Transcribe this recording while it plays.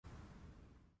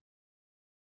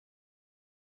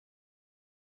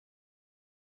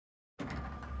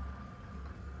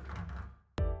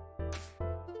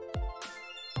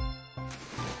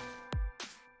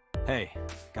Hey,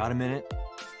 got a minute?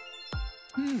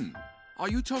 Are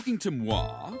you talking to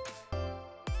moi?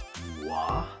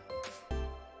 Moi?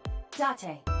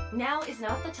 Date, now is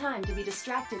not the time to be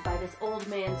distracted by this old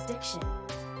man's diction.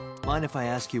 Mind if I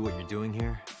ask you what you're doing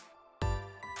here?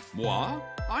 Moi?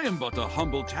 I am but a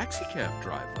humble taxicab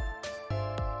driver.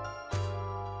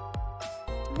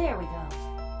 There we go.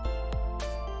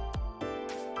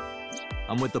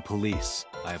 I'm with the police.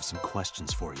 I have some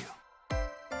questions for you.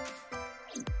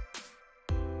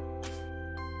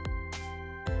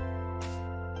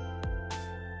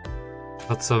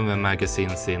 Lots of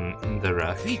magazines in the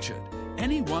rack. Featured.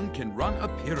 Anyone can run a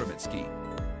pyramid scheme.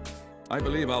 I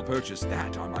believe I'll purchase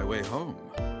that on my way home.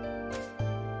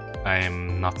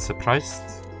 I'm not surprised.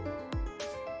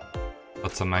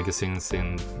 Lots of magazines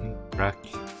in rack.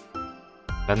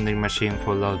 Vending machine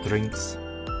full of drinks.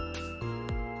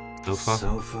 Sofa.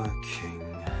 Sofa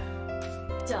king.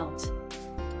 Don't.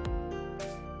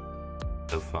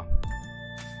 Sofa.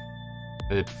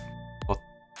 What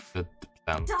the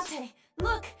plant? Date,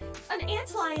 look! An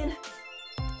antlion!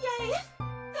 Yay!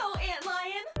 Go,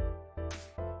 antlion!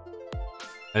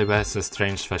 Maybe has a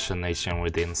strange fascination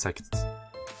with insects.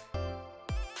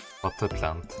 What a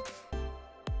plant.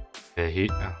 A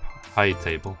high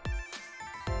table.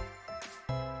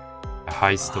 A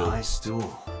high stool. A high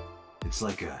stool. It's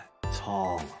like a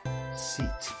tall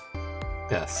seat.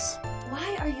 Yes.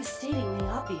 Why are you stating the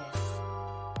obvious?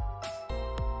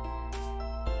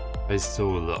 High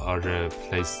stool are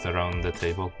placed around the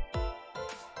table.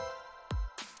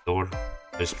 Door.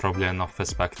 There's probably an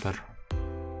office back there.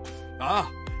 Ah,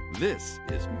 this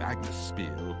is Magnus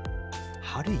Spiel.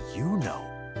 How do you know?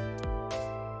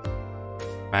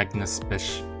 Magnus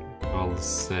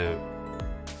Special's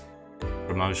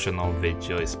promotional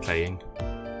video is playing.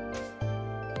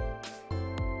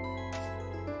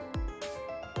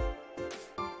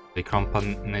 The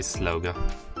company's logo.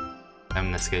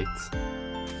 Emnesgate.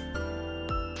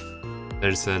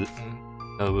 There's a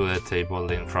low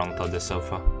table in front of the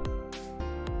sofa.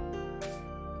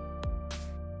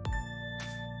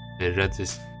 The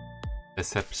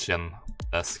reception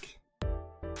desk.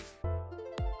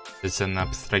 There's an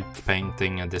abstract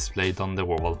painting displayed on the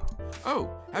wall. Oh,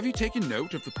 have you taken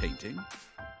note of the painting?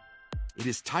 It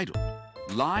is titled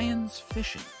Lions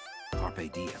Fishing.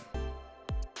 Carpe diem.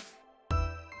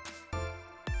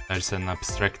 There's an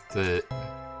abstract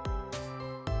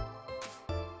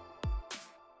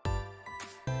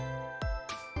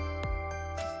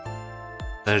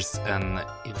there's an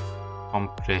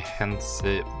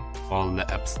incomprehensible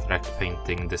abstract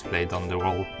painting displayed on the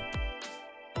wall.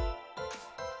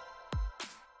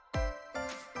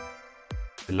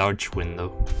 A large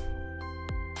window.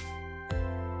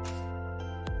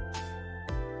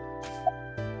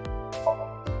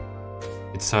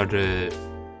 It's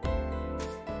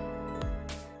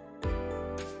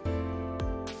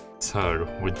her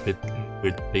with big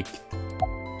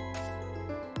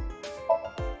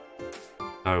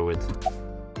her with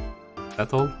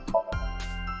that all?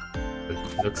 It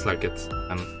looks like it.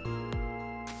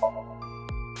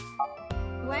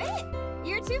 What?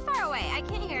 You're too far away. I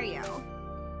can't hear you.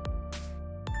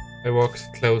 I walked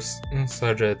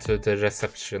closer to the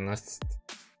receptionist.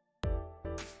 Oh,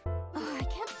 I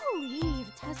can't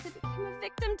believe Tessa became a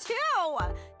victim too.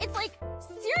 It's like,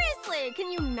 seriously,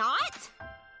 can you not?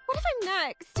 What if I'm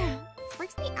next?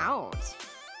 Freaks me out.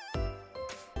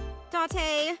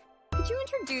 Date, could you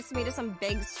introduce me to some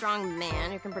big, strong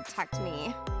man who can protect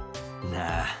me?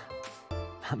 Nah.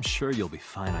 I'm sure you'll be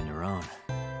fine on your own.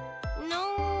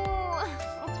 No,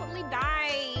 I'll totally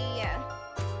die.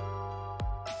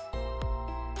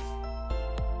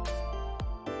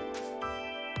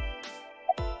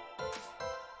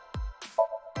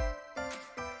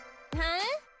 Huh?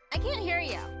 I can't hear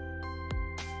you.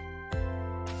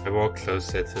 I walked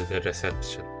closer to the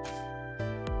reception.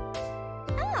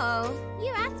 Oh,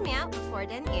 you asked me out before,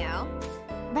 didn't you?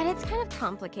 But it's kind of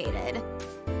complicated.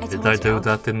 Did I do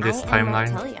that in this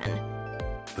timeline?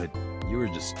 But you were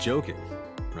just joking,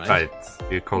 right? Right,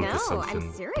 you called No, yourself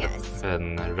I'm serious.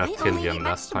 an I only reptilian eat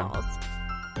last time. vegetables.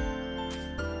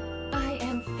 I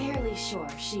am fairly sure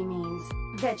she means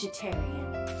vegetarian.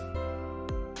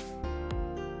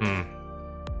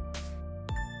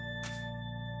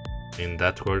 I mean,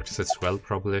 that works as well,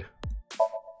 probably.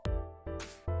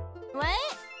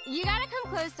 What? You gotta come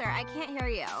closer. I can't hear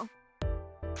you.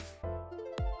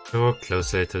 I walked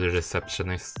closer to the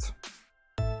receptionist.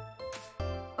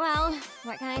 Well,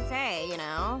 what can I say, you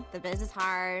know? The biz is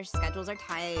harsh, schedules are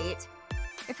tight.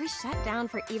 If we shut down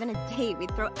for even a date, we'd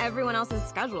throw everyone else's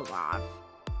schedules off.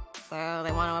 So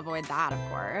they want to avoid that, of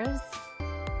course.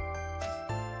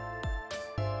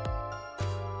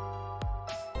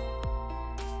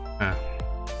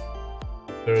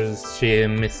 She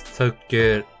mistook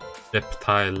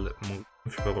reptile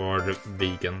for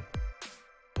vegan.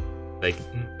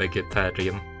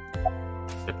 Vegetarian.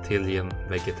 Reptilian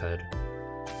vegetarian.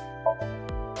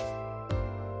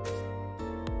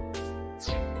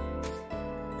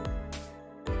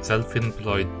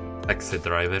 Self-employed taxi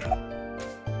driver.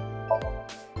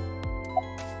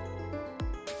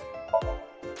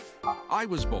 I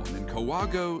was born in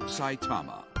Kawago,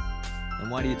 Saitama. And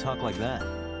why do you talk like that?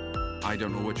 I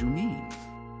don't know what you mean.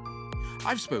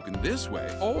 I've spoken this way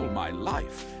all my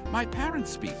life. My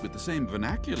parents speak with the same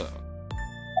vernacular.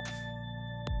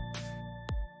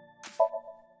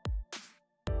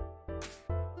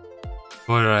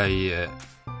 Before I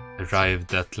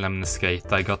arrived at Lemnis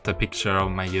Gate, I got a picture of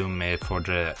Mayumi for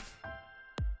the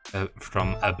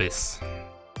from Abyss.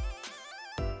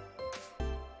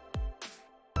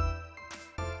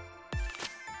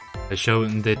 I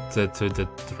showed it to the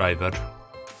driver.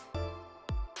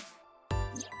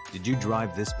 Did you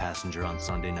drive this passenger on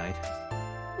Sunday night?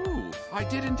 Oh, I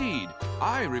did indeed.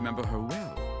 I remember her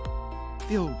well.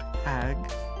 The old hag.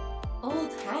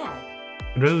 Old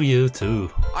hag? Screw you too.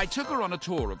 I took her on a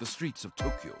tour of the streets of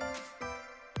Tokyo.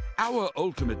 Our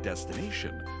ultimate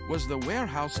destination was the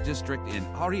warehouse district in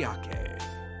Ariake.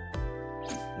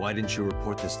 Why didn't you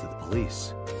report this to the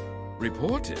police?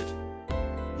 Reported?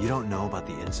 You don't know about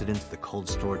the incident at the cold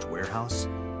storage warehouse?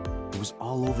 It was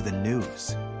all over the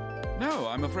news. No,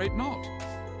 I'm afraid not.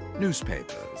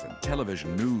 Newspapers and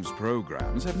television news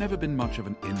programs have never been much of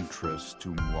an interest to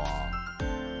moi.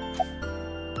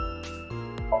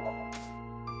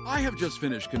 I have just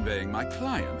finished conveying my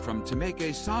client from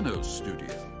Tameke Sano's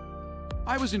studio.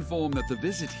 I was informed that the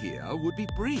visit here would be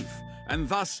brief, and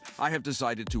thus I have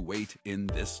decided to wait in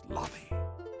this lobby.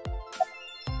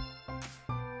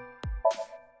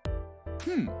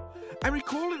 I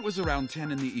recall it was around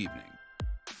 10 in the evening.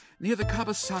 Near the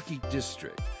Kabasaki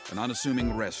district, an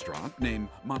unassuming restaurant named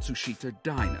Matsushita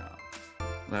Diner.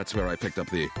 That's where I picked up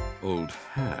the old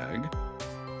hag.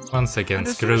 Once again, And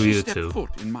as screw soon as she you stepped too.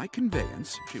 foot in my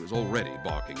conveyance, she was already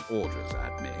barking orders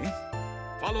at me.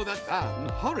 Follow that van,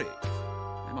 hurry!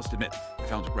 I must admit, I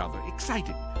found it rather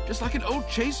exciting, just like an old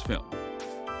chase film.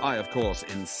 I, of course,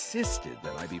 insisted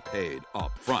that I be paid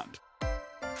up front.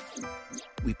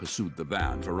 We pursued the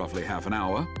van for roughly half an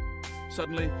hour.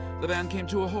 Suddenly, the van came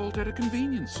to a halt at a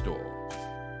convenience store.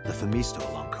 The Famisto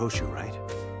along Koshu, right?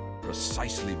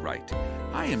 Precisely right.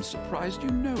 I am surprised you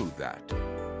know that.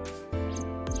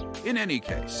 In any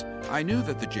case, I knew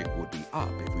that the jig would be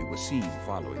up if we were seen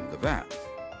following the van.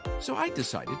 So I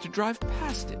decided to drive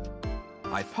past it.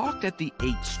 I parked at the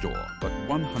 8 store, but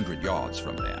 100 yards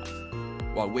from there,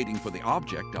 while waiting for the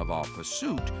object of our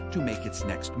pursuit to make its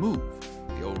next move.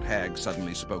 The old hag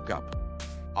suddenly spoke up.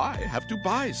 I have to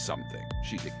buy something,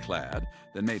 she declared,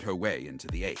 then made her way into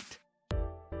the 8.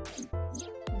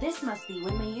 This must be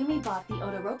when Mayumi bought the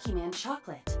Odoroki Man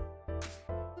chocolate.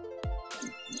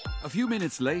 A few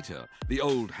minutes later, the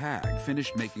old hag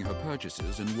finished making her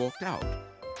purchases and walked out.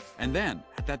 And then,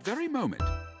 at that very moment,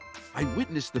 I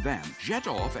witnessed the van jet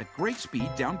off at great speed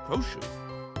down Koshu.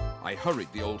 I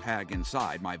hurried the old hag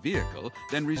inside my vehicle,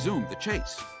 then resumed the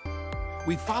chase.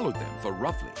 We followed them for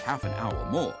roughly half an hour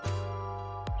more.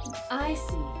 I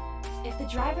see. If the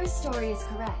driver's story is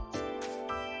correct,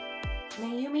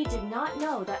 Mayumi did not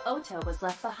know that Ota was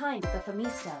left behind at the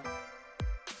Famisto.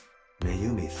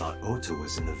 Mayumi thought Ota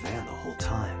was in the van the whole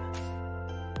time.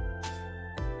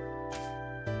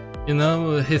 You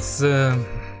know, his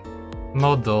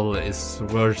model is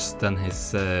worse than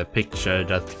his picture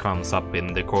that comes up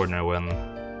in the corner when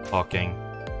talking.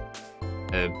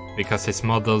 Because his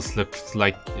models look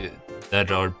like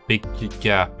there are big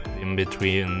gap in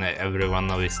between every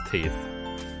one of his teeth.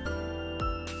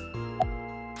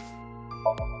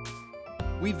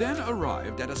 We then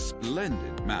arrived at a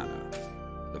splendid manor.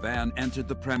 The van entered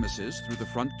the premises through the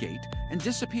front gate and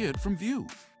disappeared from view.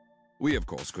 We, of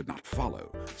course, could not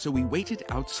follow, so we waited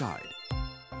outside.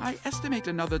 I estimate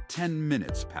another 10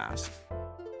 minutes passed.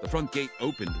 The front gate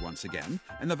opened once again,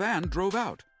 and the van drove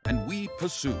out, and we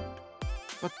pursued.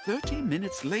 But 30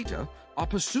 minutes later, our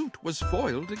pursuit was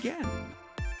foiled again.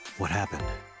 What happened?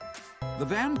 The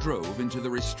van drove into the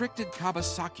restricted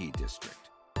Kabasaki district.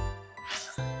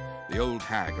 The old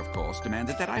hag, of course,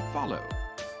 demanded that I follow.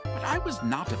 But I was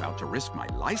not about to risk my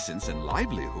license and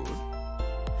livelihood.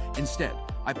 Instead,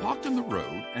 I parked on the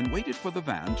road and waited for the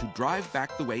van to drive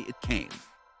back the way it came.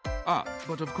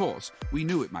 But of course, we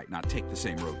knew it might not take the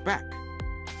same road back.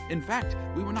 In fact,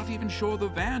 we were not even sure the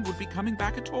van would be coming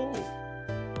back at all.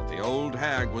 But the old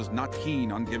hag was not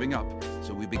keen on giving up,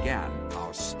 so we began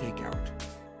our stakeout.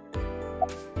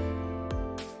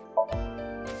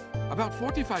 About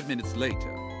 45 minutes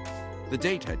later, the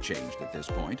date had changed at this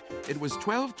point. It was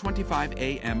 12:25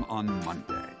 a.m. on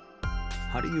Monday.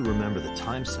 How do you remember the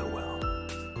time so well?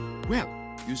 Well,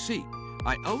 you see,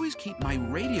 I always keep my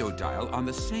radio dial on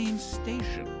the same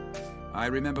station. I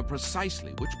remember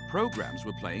precisely which programs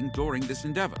were playing during this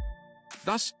endeavor.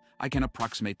 Thus, I can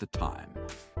approximate the time.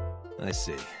 I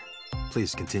see.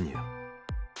 Please continue.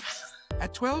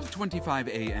 At 12:25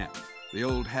 a.m., the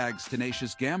old hag's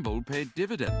tenacious gamble paid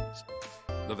dividends.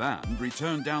 The van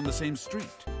returned down the same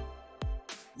street.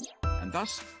 And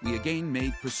thus, we again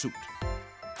made pursuit.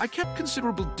 I kept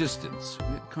considerable distance.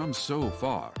 We had come so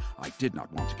far, I did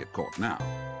not want to get caught now.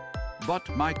 But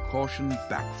my caution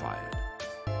backfired.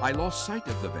 I lost sight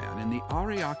of the van in the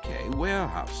Ariake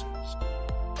warehouses.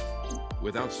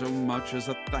 Without so much as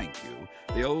a thank you,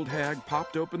 the old hag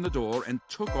popped open the door and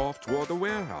took off toward the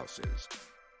warehouses.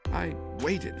 I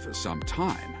waited for some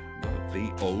time, but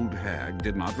the old hag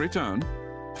did not return.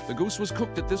 The goose was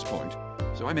cooked at this point,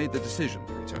 so I made the decision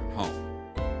to return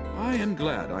home. I am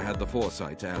glad I had the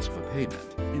foresight to ask for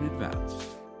payment in advance.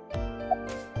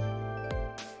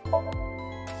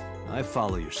 I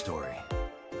follow your story.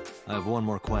 I have one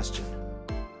more question.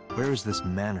 Where is this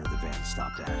manor the van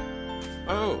stopped at?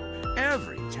 Oh,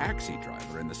 every taxi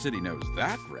driver in the city knows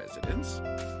that residence.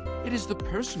 It is the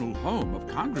personal home of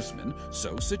Congressman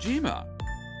So Sajima.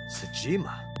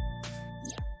 Sajima?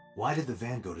 Why did the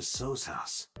van go to So's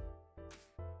house?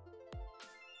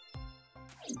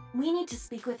 We need to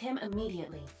speak with him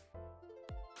immediately.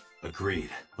 Agreed.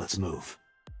 Let's move.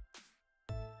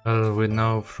 We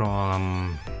know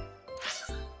from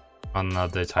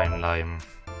another timeline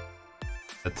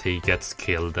that he gets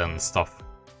killed and stuff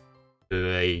to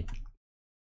a...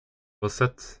 was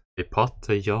it? A pot?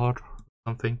 A jar?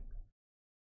 Something?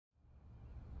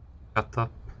 Cut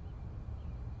up?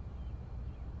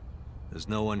 There's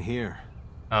no one here.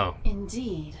 Oh.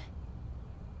 Indeed.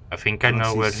 I think I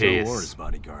know where he is. Or his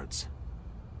bodyguards.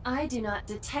 I do not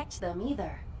detect them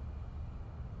either.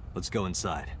 Let's go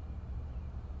inside.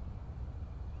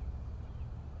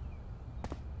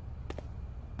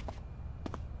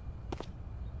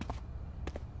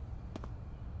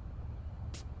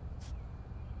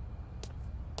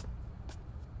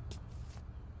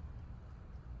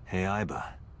 Hey,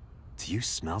 Aiba. Do you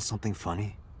smell something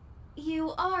funny?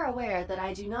 You are aware that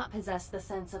I do not possess the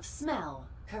sense of smell,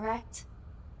 correct?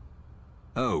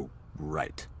 Oh,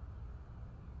 right.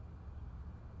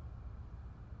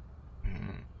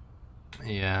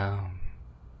 Yeah.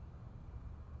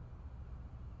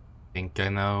 Think I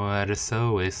know where the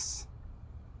So is.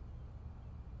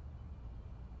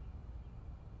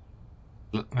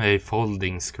 A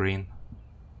folding screen.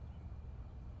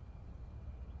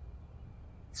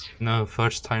 No,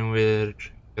 first time we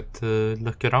get to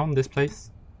look around this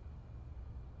place.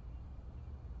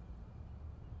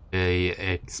 A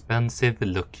expensive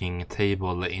looking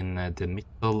table in the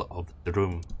middle of the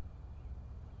room.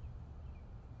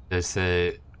 There's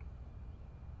a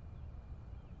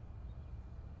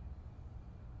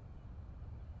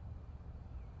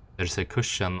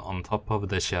cushion on top of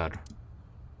the chair.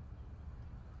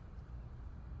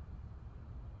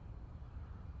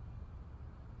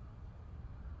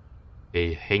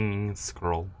 A hanging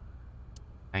scroll.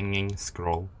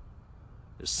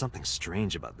 There's something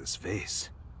strange about this vase.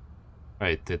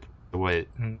 Right, the way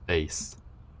vase.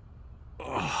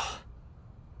 Ugh.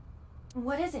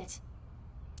 What is it?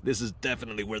 This is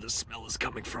definitely where the smell is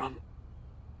coming from.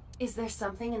 Is there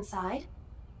something inside?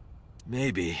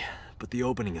 Maybe, but the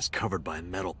opening is covered by a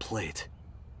metal plate.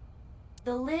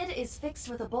 The lid is fixed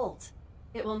with a bolt.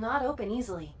 It will not open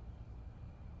easily.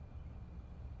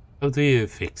 How do you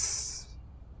fix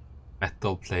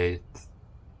metal plate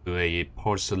to a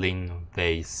porcelain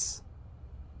vase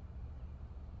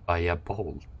by a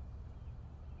bolt?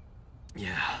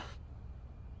 Yeah.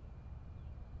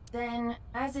 Then,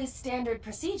 as is standard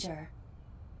procedure...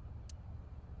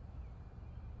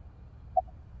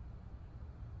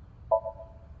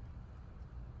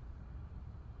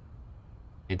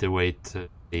 Need a way to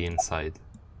the inside.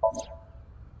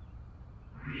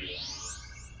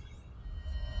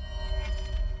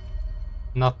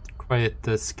 Not quite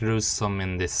as gruesome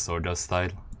in this sort of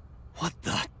style. What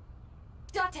the?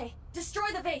 Date,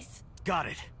 destroy the vase! Got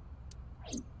it.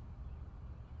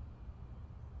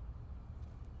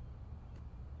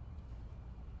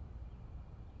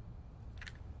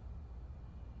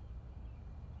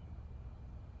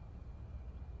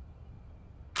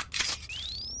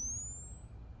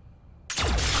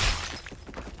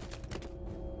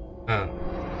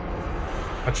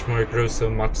 Much more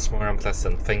gruesome, much more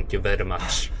unpleasant. Thank you very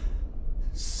much.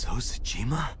 So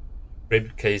Sajima?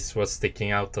 Rib case was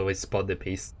sticking out of his body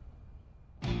piece.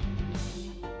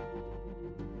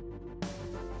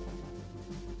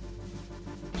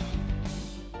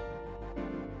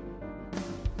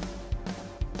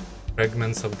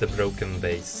 Fragments of the broken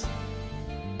vase.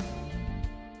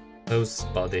 O's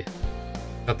body.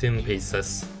 Cut in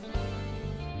pieces.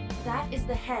 That is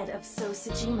the head of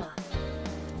Sosajima.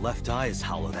 Left eye is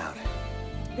hollowed out.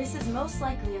 This is most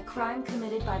likely a crime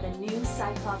committed by the new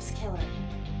Cyclops killer.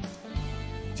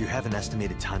 Do you have an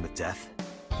estimated time of death?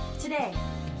 Today,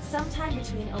 sometime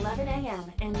between 11 a.m.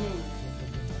 and noon.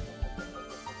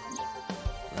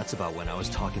 That's about when I was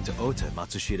talking to Ota at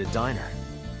Matsushita Diner.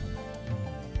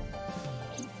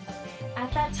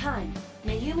 At that time,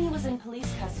 Mayumi was in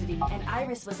police custody and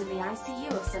Iris was in the ICU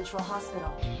of Central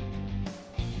Hospital.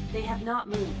 They have not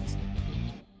moved.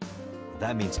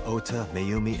 That means Ota,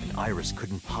 Mayumi, and Iris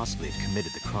couldn't possibly have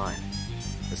committed the crime.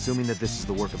 Assuming that this is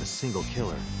the work of a single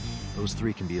killer, those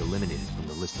three can be eliminated from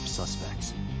the list of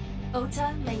suspects.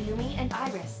 Ota, Mayumi, and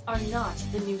Iris are not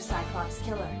the new Cyclops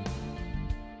killer.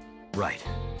 Right.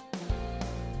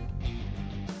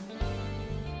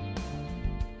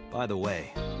 By the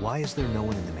way, why is there no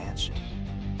one in the mansion?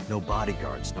 No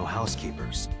bodyguards, no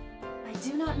housekeepers. I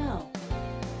do not know.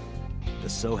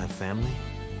 Does So have family?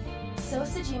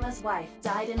 Sosajima's wife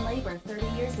died in labor 30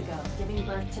 years ago, giving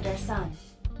birth to their son.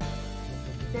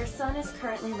 Their son is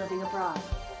currently living abroad.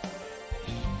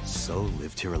 So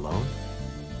lived here alone?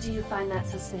 Do you find that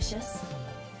suspicious?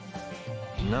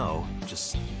 No,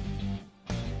 just...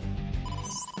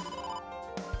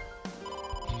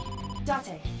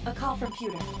 Date, a call from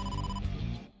Pewter.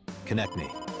 Connect me.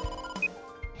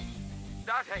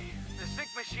 Date, the sick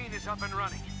machine is up and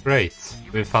running. Great,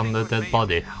 we found the dead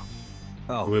body.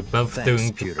 Oh, We're both thanks,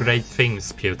 doing Pewter. great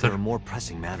things, There are Pewter. more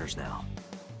pressing matters now.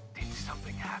 Did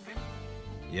something happen?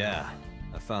 Yeah,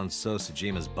 I found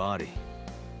Sosajima's body,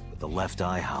 with the left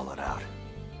eye hollowed out.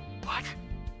 What?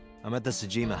 I'm at the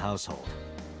Sajima household.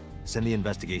 Send the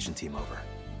investigation team over.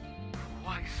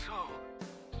 Why so?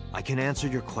 I can answer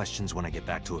your questions when I get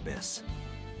back to Abyss.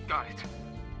 Got it.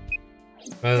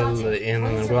 Well, in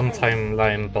one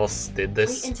timeline boss did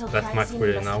this, Wait until that crime much scene we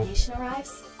know. investigation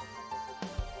arrives?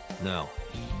 No,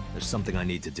 there's something I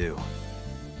need to do.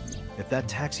 If that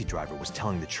taxi driver was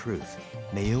telling the truth,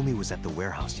 Mayumi was at the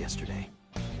warehouse yesterday.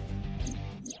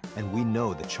 And we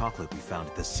know the chocolate we found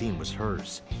at the scene was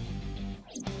hers.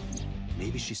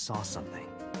 Maybe she saw something.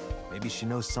 Maybe she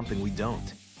knows something we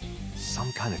don't.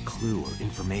 Some kind of clue or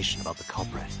information about the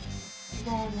culprit.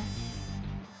 Then,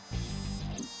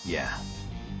 Yeah,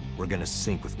 we're gonna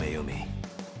sync with Mayumi.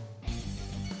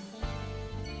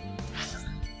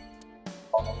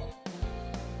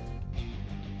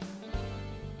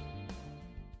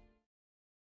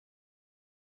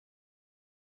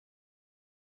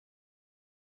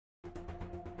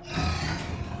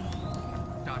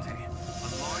 Date, a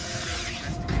large-scale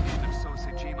investigation of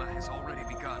Sosajima has already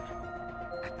begun.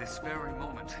 At this very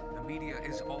moment, the media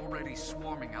is already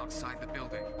swarming outside the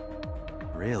building.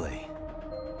 Really?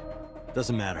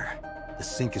 Doesn't matter. The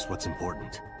sync is what's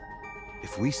important.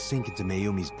 If we sync into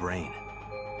Mayumi's brain,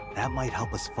 that might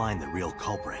help us find the real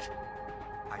culprit.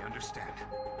 I understand.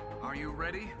 Are you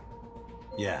ready?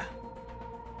 Yeah.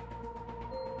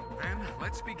 Then,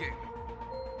 let's begin.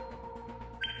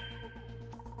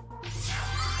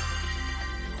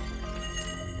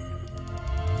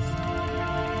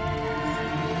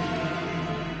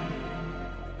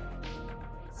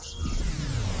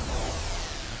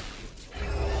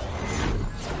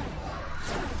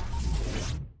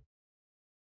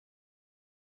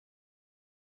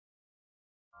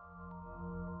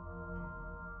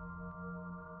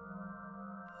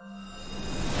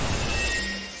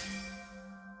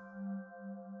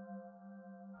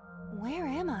 Where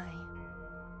am I?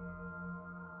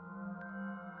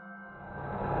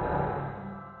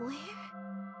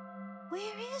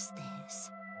 Where is this?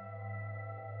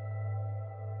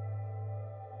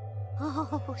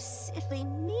 Oh, silly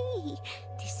me.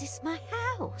 This is my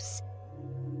house.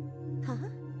 Huh?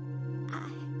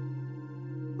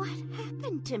 What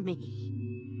happened to me?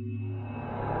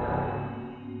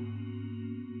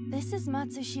 this is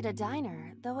Matsushita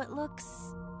Diner, though it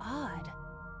looks odd.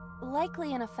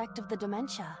 Likely an effect of the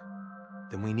dementia.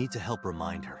 Then we need to help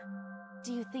remind her.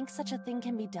 Do you think such a thing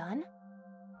can be done?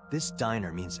 This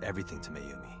diner means everything to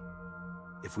Mayumi.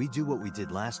 If we do what we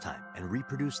did last time and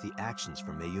reproduce the actions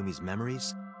from Mayumi's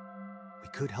memories, we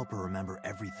could help her remember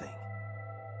everything.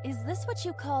 Is this what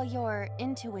you call your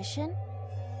intuition?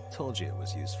 Told you it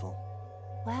was useful.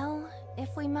 Well, if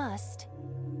we must.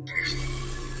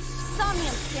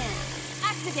 Somnium scan!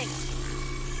 Activate!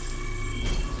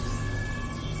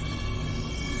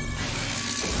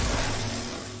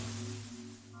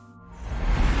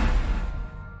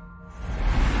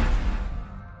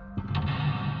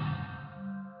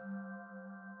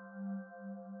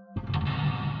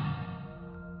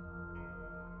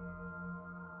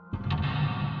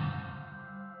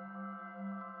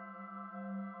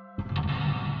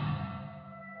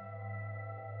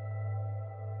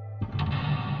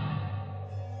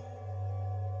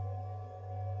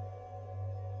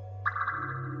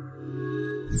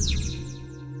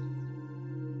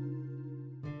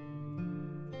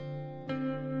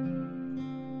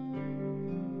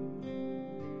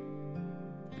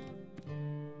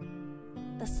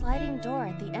 sliding door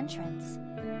at the entrance.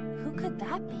 Who could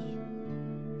that be?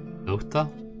 Ota?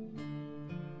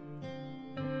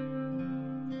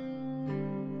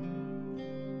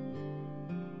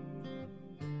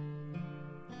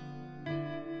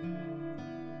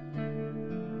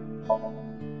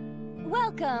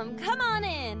 Welcome! Come on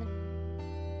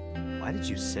in! Why did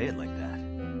you say it like that?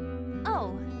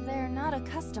 Oh, they're not a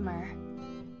customer.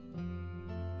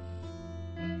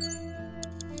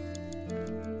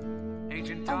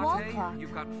 Agent A wall Date, clock.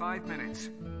 you've got 5 minutes.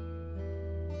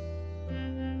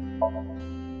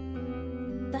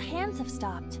 The hands have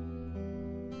stopped.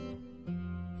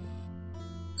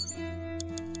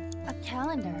 A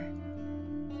calendar.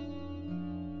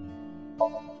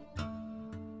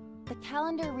 The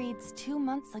calendar reads 2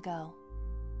 months ago.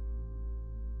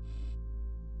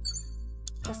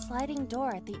 The sliding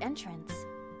door at the entrance.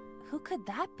 Who could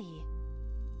that be?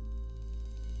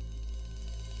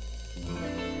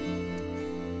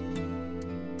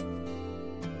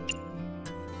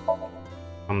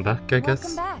 I'm back, I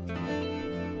guess. Welcome back.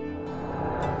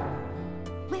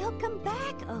 Welcome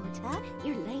back, Ota.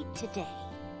 You're late today.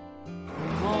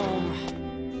 Home.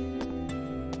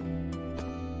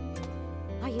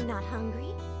 Are you not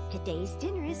hungry? Today's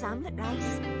dinner is omelet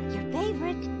rice, your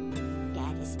favorite.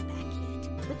 Dad isn't back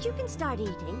yet, but you can start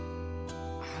eating.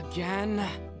 Again?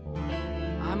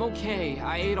 I'm okay.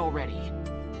 I ate already.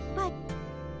 But,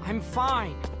 I'm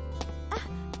fine.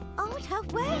 Ota,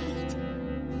 wait!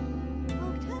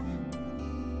 Ota?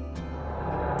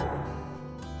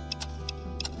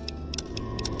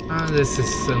 This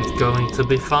isn't going to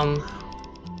be fun.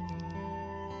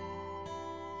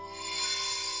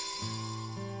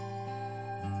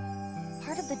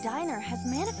 Part of the diner has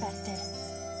manifested.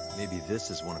 Maybe this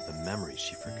is one of the memories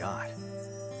she forgot.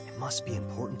 It must be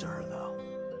important to her, though.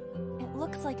 It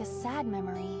looks like a sad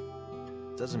memory.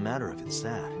 Doesn't matter if it's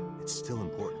sad, it's still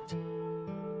important.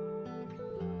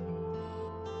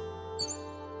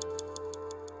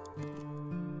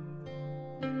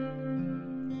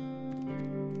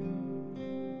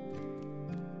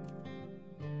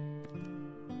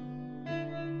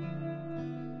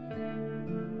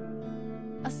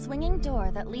 A swinging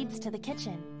door that leads to the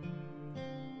kitchen.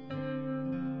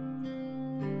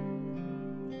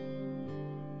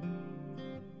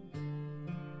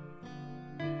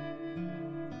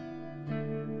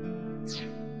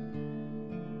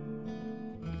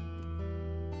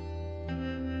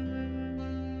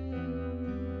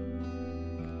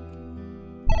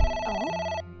 Oh,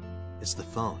 It's the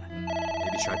phone.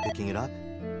 Maybe try picking it up?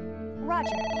 Roger.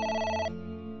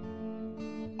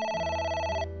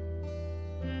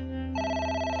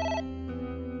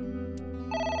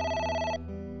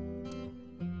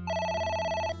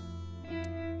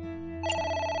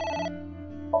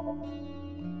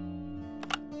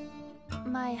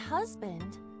 My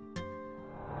husband?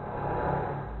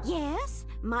 Yes,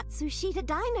 Matsushita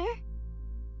Diner.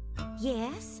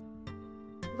 Yes.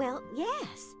 Well,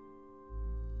 yes.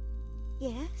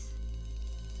 Yes.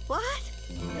 What?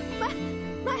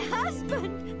 My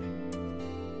husband!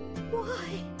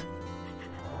 Why?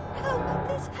 How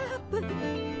could this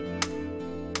happen?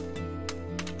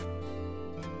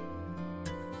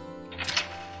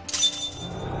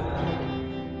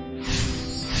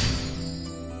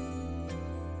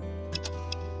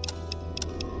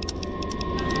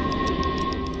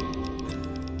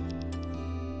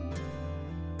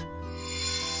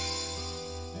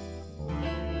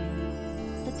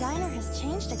 The diner has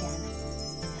changed again.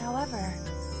 However,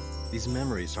 These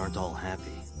memories aren't all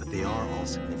happy, but they are all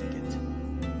significant.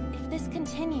 if this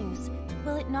continues,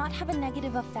 will it not have a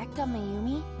negative effect on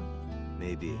Mayumi?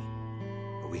 Maybe.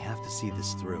 But we have to see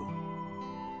this through.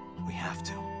 We have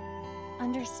to.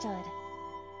 Understood.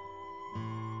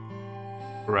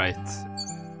 Right.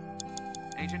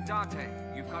 Agent Date,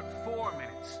 you've got 4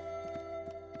 minutes.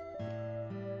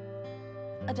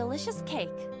 A delicious cake.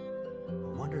 I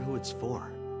wonder who it's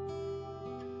for.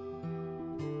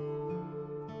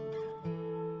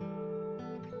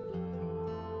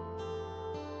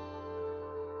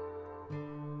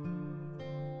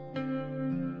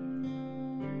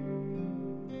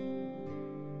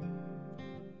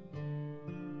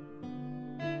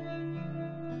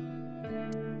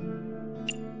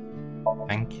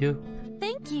 Thank you.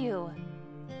 Thank you.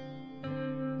 I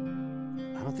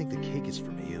don't think the cake is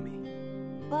for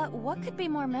Mayumi. But what could be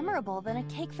more memorable than a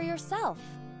cake for yourself?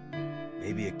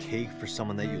 Maybe a cake for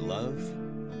someone that you love?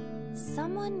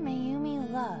 Someone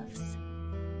Mayumi loves.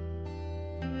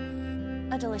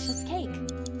 A delicious cake.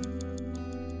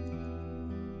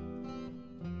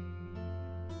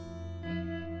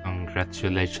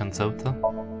 Congratulations, Ota.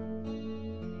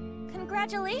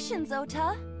 Congratulations,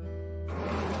 Ota.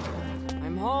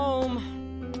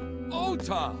 home.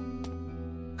 Ota!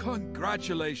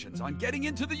 Congratulations on getting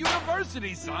into the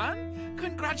university, son!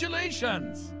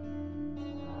 Congratulations!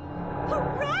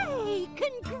 Hooray!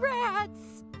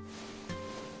 Congrats!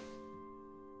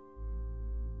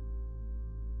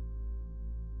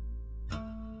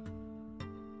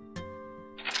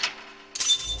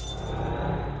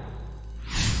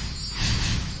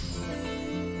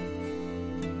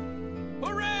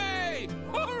 Hooray!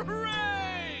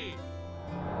 Hooray!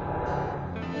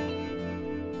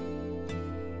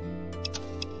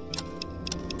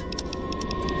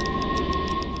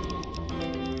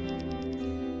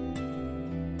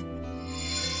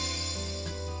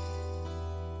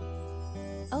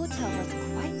 Ota was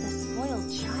quite the spoiled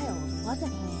child,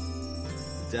 wasn't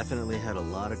he? Definitely had a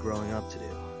lot of growing up to do.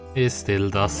 He still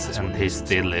does, That's and what he makes him so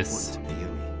still important is. to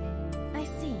Mayumi. I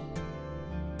see.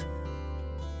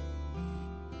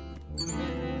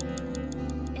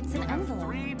 It's an envelope.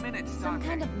 3 minutes, Some Sake.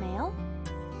 kind of mail?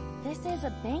 This is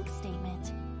a bank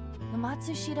statement. The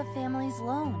Matsushita family's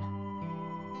loan.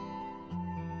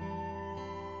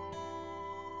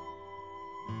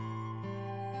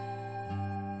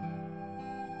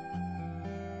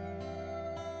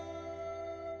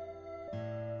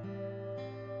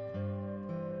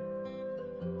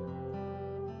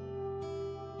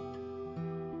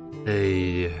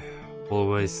 They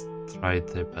always tried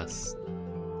their best.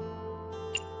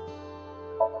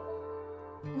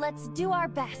 Let's do our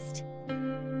best.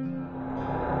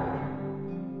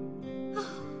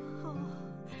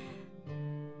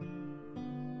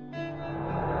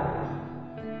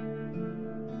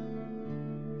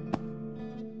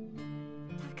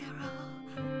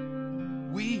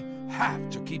 We have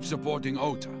to keep supporting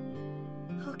Ota.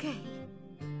 Okay,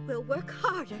 we'll work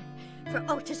harder for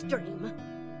Ota's dream.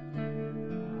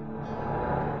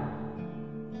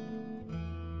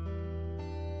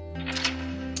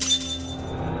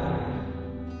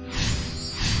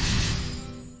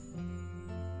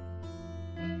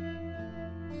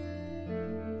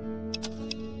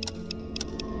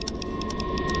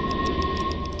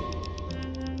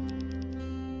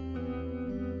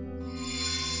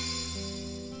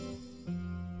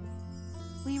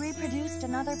 We reproduced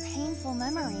another painful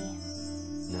memory.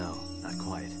 No, not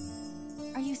quite.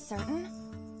 Are you certain?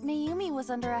 Mayumi was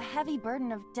under a heavy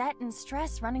burden of debt and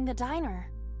stress running the diner.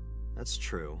 That's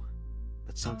true.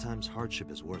 But sometimes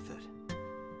hardship is worth it.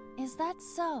 Is that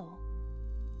so?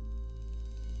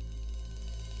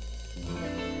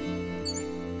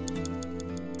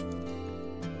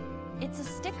 It's a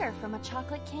sticker from a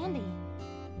chocolate candy.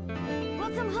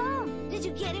 Welcome home! Did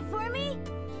you get it for me?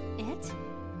 It?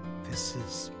 This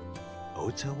is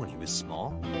Ota when he was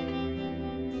small?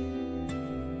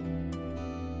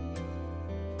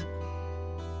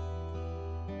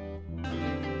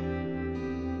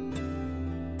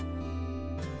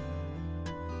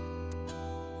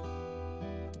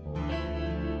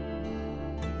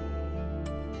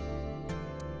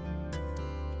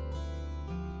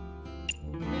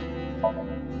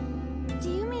 Do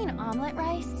you mean omelet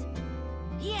rice?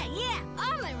 Yeah,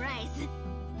 omelet rice!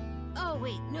 Oh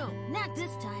wait, no, not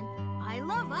this time. I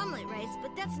love omelet rice,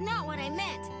 but that's not what I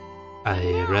meant.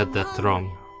 I read that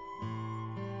wrong.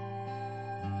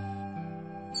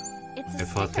 It's I a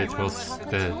thought sticker it from a was chocolate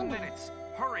the- 2 candy. minutes.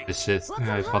 Hurry. This is, Welcome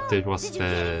I thought home. it was Did you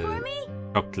get it for the me?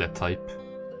 chocolate type.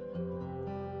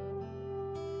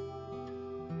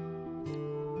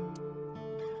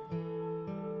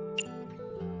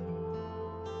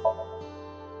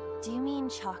 Do you mean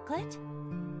chocolate?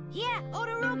 Yeah,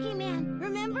 Todoroki man,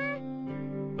 remember?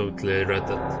 Totally read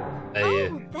it. I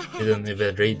Oh, that. didn't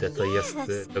even read it, I just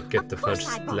Yes, looked at of the course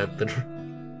first I bought it. letter.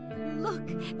 Look,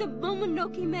 the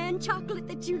Momonoke Man chocolate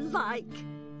that you like.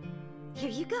 Here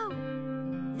you go.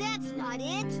 That's not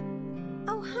it.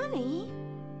 Oh, honey,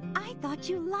 I thought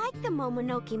you liked the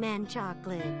Momonoke Man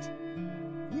chocolate.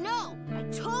 No, I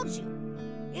told you.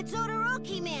 It's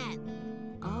Todoroki Man.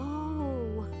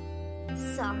 Oh,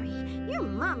 sorry. Your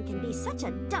mom can be such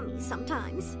a dummy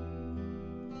sometimes.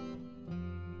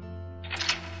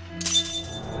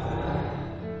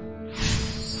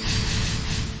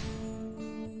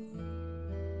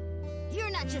 You're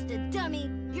not just a dummy,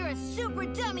 you're a super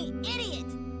dummy idiot!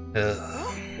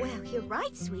 Oh, well, you're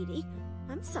right, sweetie.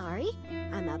 I'm sorry.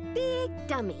 I'm a big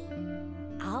dummy.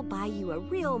 I'll buy you a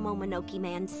real Momonoke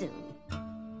Man soon.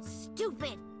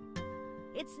 Stupid!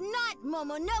 It's not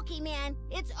Momonoke Man,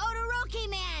 it's Todoroki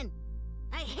Man!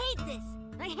 I hate this!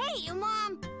 I hate you,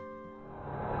 Mom!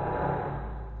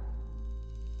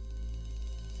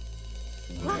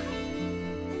 What?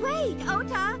 Wait,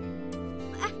 Ota!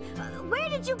 Where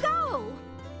did you go?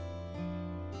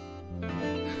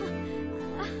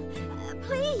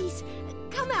 Please Please,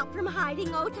 come out from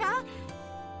hiding, Ota.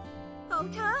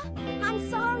 Ota, I'm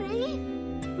sorry.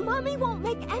 Mommy won't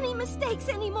make any mistakes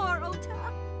anymore,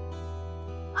 Ota.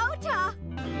 Ota!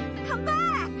 Come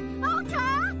back!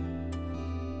 Ota!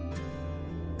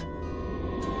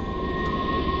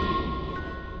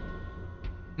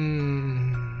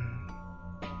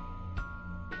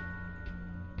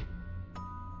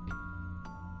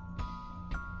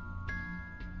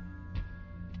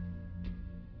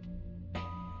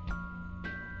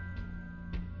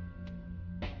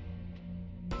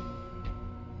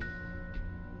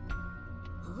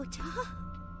 Ota?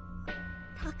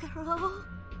 Takaro?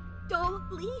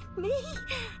 Don't leave me!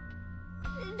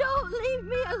 Don't leave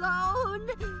me alone!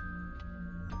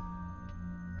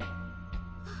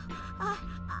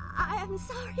 I am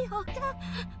sorry, Ota.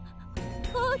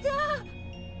 Ota!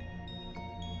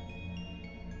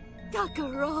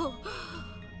 Takaro!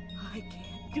 I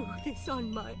can't do this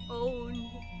on my own.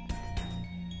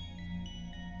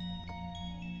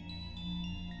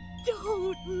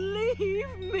 Don't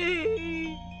leave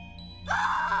me!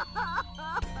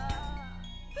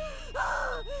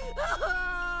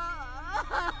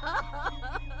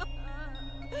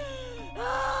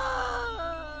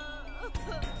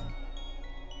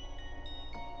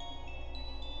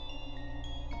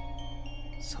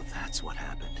 So that's what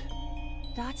happened.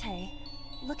 Date,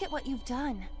 look at what you've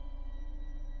done.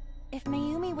 If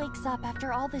Mayumi wakes up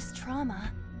after all this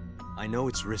trauma... I know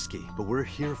it's risky, but we're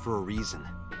here for a reason.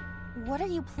 What are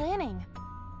you planning?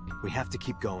 We have to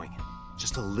keep going.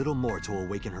 Just a little more to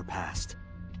awaken her past.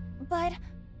 But...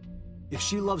 If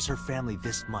she loves her family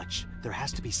this much, there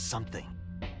has to be something.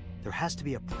 There has to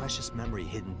be a precious memory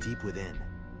hidden deep within.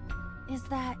 Is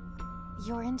that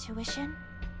your intuition?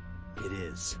 It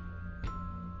is.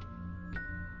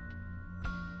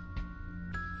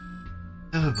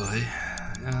 Oh boy.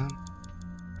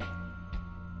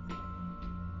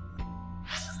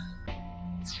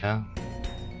 Yeah.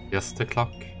 Just the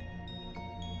clock.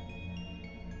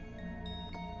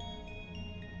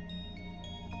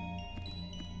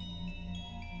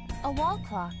 A wall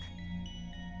clock.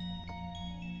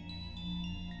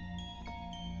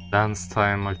 Dance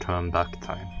time or turn back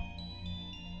time.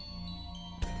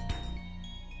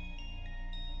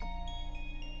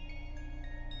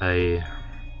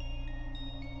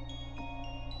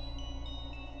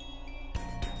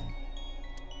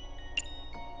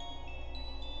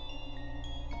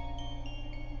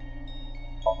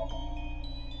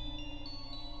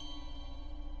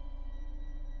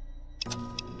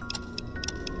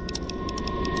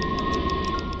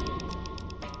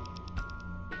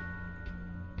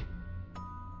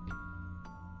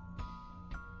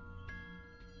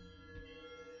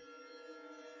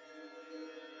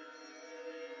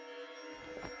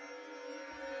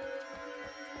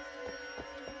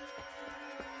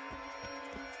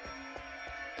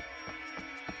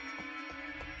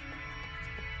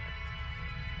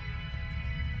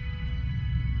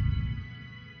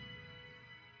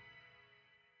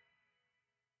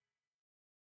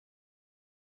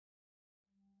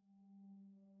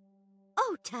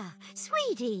 Ota,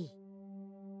 sweetie.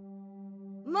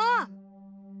 Mom,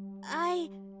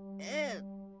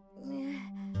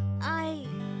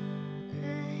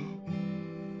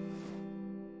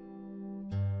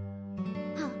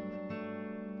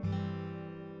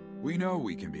 We know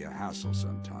we can be a hassle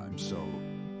sometimes, so...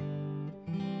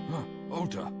 Huh,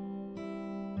 Ota.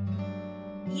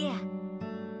 Yeah.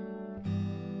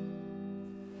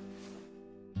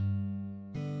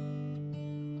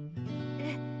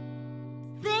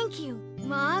 Thank you,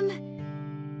 Mom.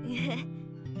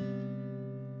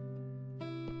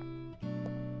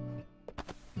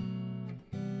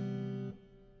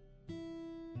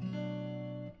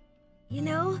 You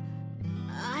know,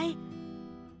 I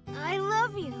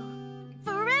love you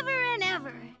forever and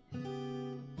ever.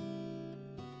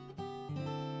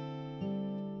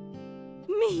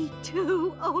 Me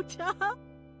too, Ota.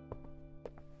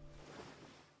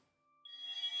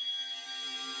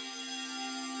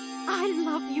 I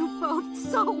love you both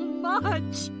so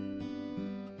much.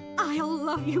 I'll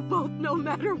love you both no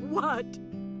matter what.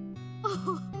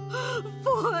 Oh,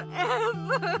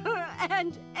 forever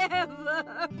and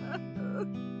ever.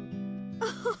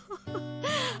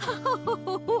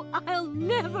 Oh, I'll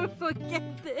never forget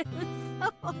this.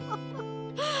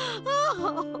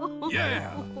 Oh.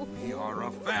 Yeah, we are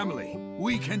a family.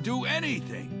 We can do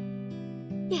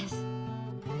anything. Yes.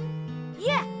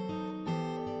 Yeah.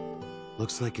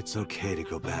 Looks like it's okay to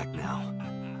go back now.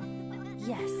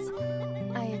 Yes,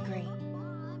 I agree.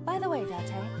 By the way,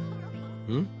 Date.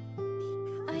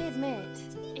 I admit,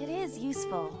 it is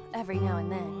useful every now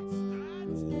and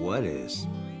then. What is?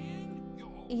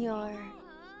 Your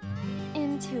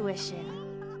intuition.